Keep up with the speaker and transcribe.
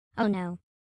Oh no.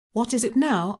 What is it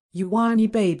now, you whiny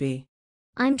baby?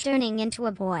 I'm turning into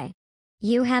a boy.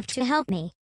 You have to help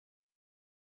me.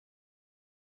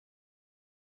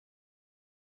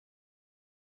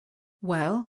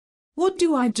 Well, what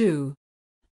do I do?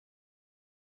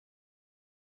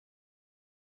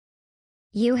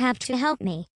 You have to help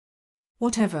me.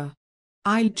 Whatever.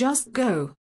 I'll just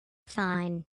go.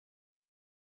 Fine.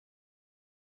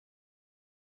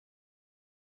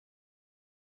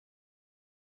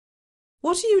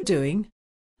 What are you doing?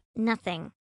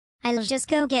 Nothing. I'll just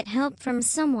go get help from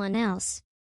someone else.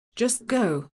 Just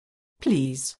go.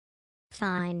 Please.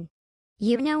 Fine.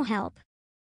 You know help.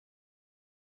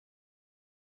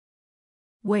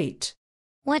 Wait.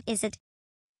 What is it?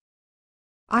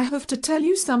 I have to tell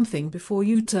you something before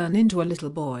you turn into a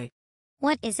little boy.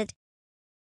 What is it?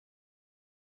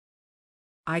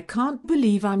 I can't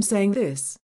believe I'm saying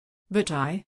this. But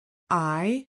I...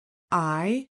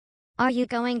 Are you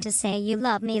going to say you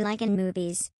love me like in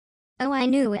movies? Oh, I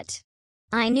knew it.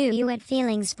 I knew you had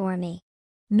feelings for me.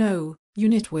 No, you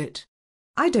nitwit.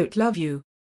 I don't love you.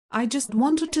 I just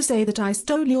wanted to say that I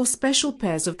stole your special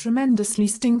pairs of tremendously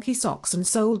stinky socks and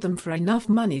sold them for enough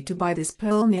money to buy this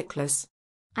pearl necklace.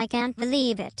 I can't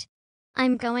believe it.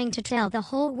 I'm going to tell the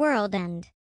whole world and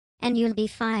you'll be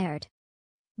fired.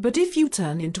 But if you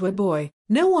turn into a boy,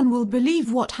 no one will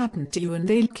believe what happened to you and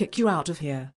they'll kick you out of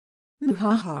here.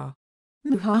 Muhaha.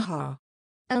 Muhaha.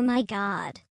 Oh my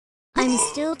god. I'm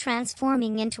still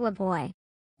transforming into a boy.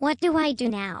 What do I do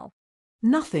now?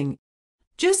 Nothing.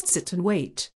 Just sit and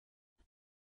wait.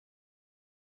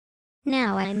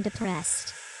 Now I'm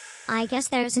depressed. I guess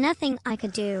there's nothing I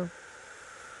could do.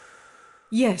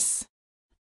 Yes.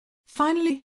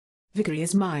 Finally, victory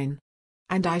is mine,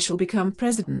 and I shall become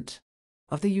President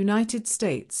of the United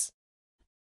States.